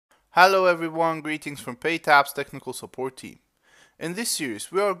Hello everyone, greetings from PayTap's technical support team. In this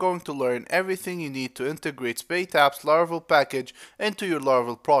series, we are going to learn everything you need to integrate PayTap's Laravel package into your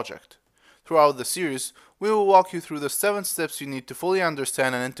Laravel project. Throughout the series, we will walk you through the 7 steps you need to fully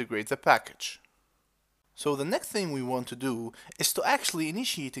understand and integrate the package. So the next thing we want to do is to actually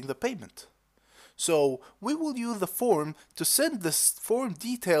initiating the payment. So we will use the form to send this form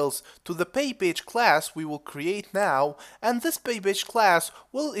details to the paypage class we will create now, and this paypage class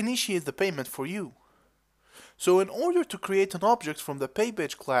will initiate the payment for you. So in order to create an object from the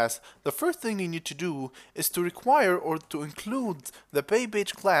paypage class, the first thing you need to do is to require or to include the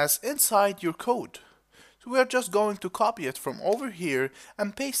paypage class inside your code. So we are just going to copy it from over here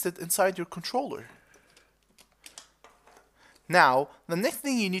and paste it inside your controller. Now, the next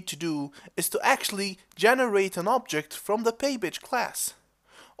thing you need to do is to actually generate an object from the paypage class.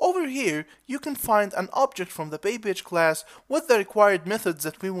 Over here, you can find an object from the paypage class with the required methods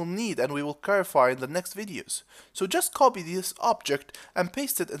that we will need and we will clarify in the next videos. So just copy this object and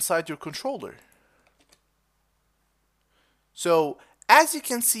paste it inside your controller. So, as you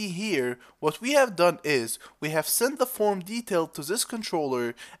can see here, what we have done is we have sent the form detail to this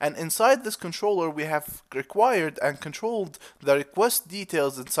controller, and inside this controller we have required and controlled the request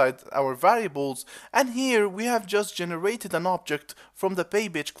details inside our variables, and here we have just generated an object from the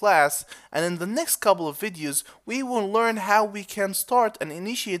paypage class, and in the next couple of videos we will learn how we can start and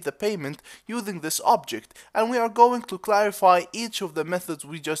initiate the payment using this object, and we are going to clarify each of the methods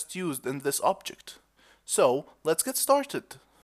we just used in this object. So let's get started.